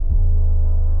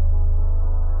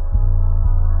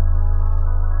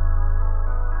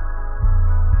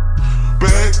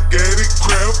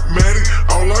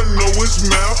it's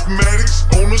mathematics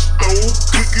on the stove,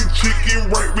 cooking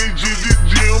chicken, right with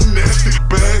gymnastics.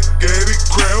 Back at it,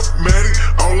 craftmatic.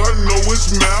 All I know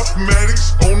is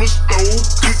mathematics on the stove,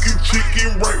 cooking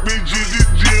chicken, right with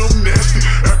gymnastics.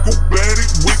 Acrobatic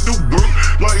with the work,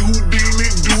 like Houdini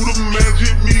do the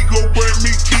magic. Me go grab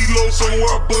me kilos, so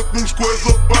I bust them squares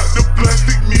up out the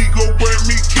plastic. Me go grab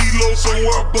me kilos, so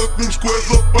I bust them squares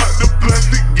up out the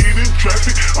plastic. Get in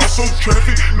traffic, also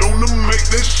traffic, known to make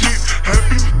that shit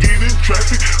happen. Get in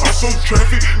traffic, also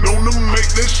traffic, known to make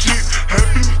that shit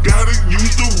happen. Gotta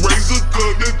use the razor,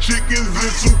 cut the chickens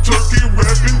and some turkey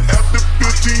wrapping. After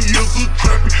 15 years of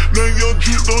trapping, now young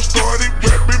Juice done started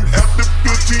rapping. After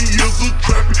 15 years of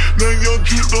trapping, now young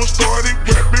Juice done started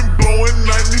rapping. Blowing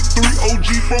 93 OG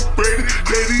from Freddy,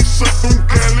 daddy suck from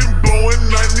Cali. Blowing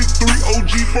 93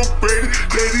 OG from Freddy,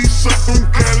 daddy suck from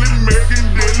Cali. American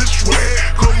daily swag,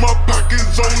 cause my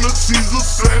pockets on the Caesar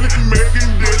salad. American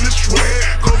daily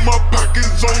swag, cause my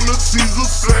pockets on the Caesar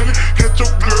salad. Catch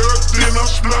your girl, then I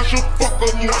splash her, fuck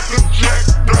her like a jack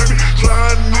rabbit.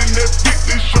 Sliding in that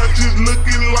 50 shot, just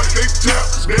looking like they tap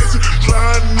dancing.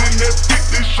 Sliding in that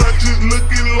 50 shot, just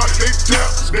looking like they tap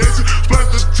dancing. Splash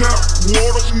the tap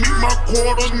water, meet my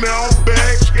quarters, now I'm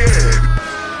back at it.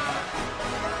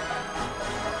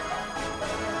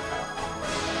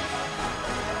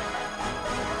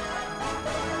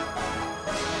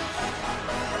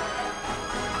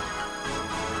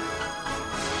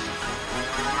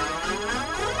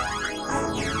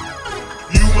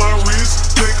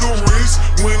 Take a risk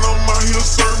when I'm out here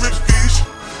serving fish.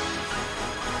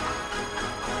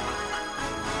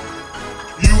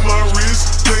 You my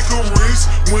wrist, take a risk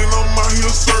when I'm out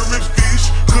here serving fish.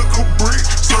 Cook a brick,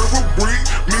 serve a brick,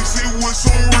 mix it with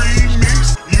some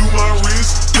remix. You my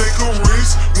wrist, take a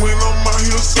risk when I'm out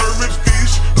here serving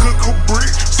fish. Cook a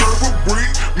brick, serve a brick,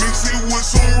 mix it with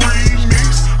some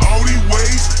remix. All these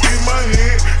ways in my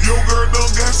head, your girl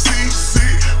done got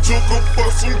seasick. Took her for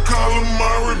some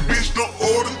calamari, bitch, don't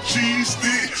order cheese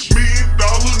sticks. $1 million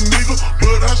nigga,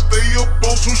 but I stay up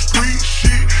on some street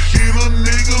shit. Hit a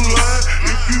nigga line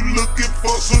if you looking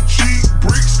for some cheap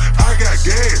bricks. I got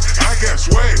gas, I got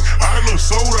swag, I done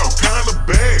sold out kinda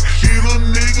bad. Hit a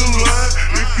nigga line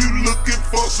if you looking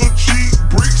for some cheap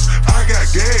bricks. I got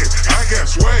gas, I got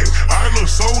swag, I done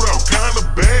sold out kinda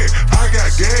bad. I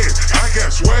got gas, I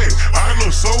got swag, I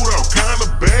done sold out kinda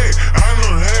bad. I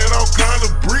done had all kind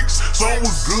of bricks, some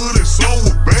was good and some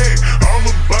was bad. All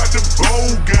about the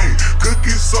bowl game,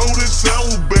 cooking soda and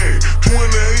sound bag.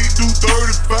 28 through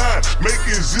 35,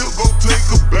 making zip go take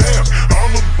a bath.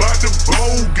 All about the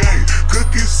bowl game,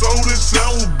 cooking soda and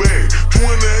sound bag.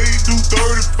 28 through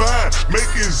 35,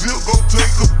 making zip go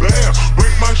take a bath.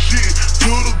 Break my shit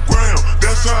to the ground,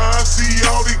 that's how I see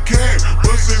all the cash.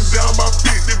 Bustin' down my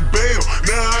 50 bail,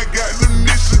 now I got the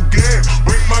Nissan gas.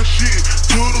 Break my shit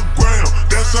to the ground,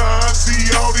 that's how I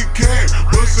see all the cash.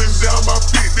 Bustin' down my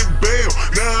 50 bail,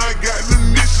 now I got the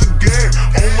Nissan gas.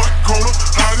 On my corner,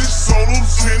 hottest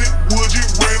sodas in it, would you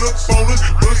ran up on it?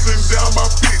 Bustin' down my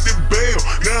 50 bail,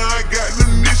 now I got the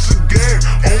Nissan gas.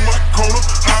 On my corner,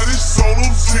 hottest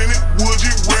sodas in it, would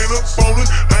you ran up on it?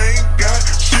 I ain't got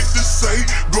shit to say,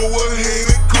 go ahead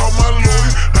and call my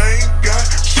lawyer. I ain't got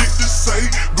shit to say,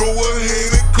 go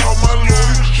ahead and call my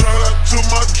lawyer. Shout out to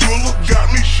my jeweler, got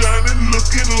me shining,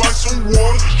 looking like some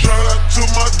water. Shout out to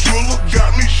my jeweler,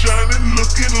 got me shining,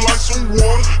 looking like some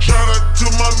water. Shout out to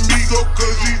my amigo,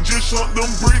 cause he just shot them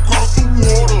brick off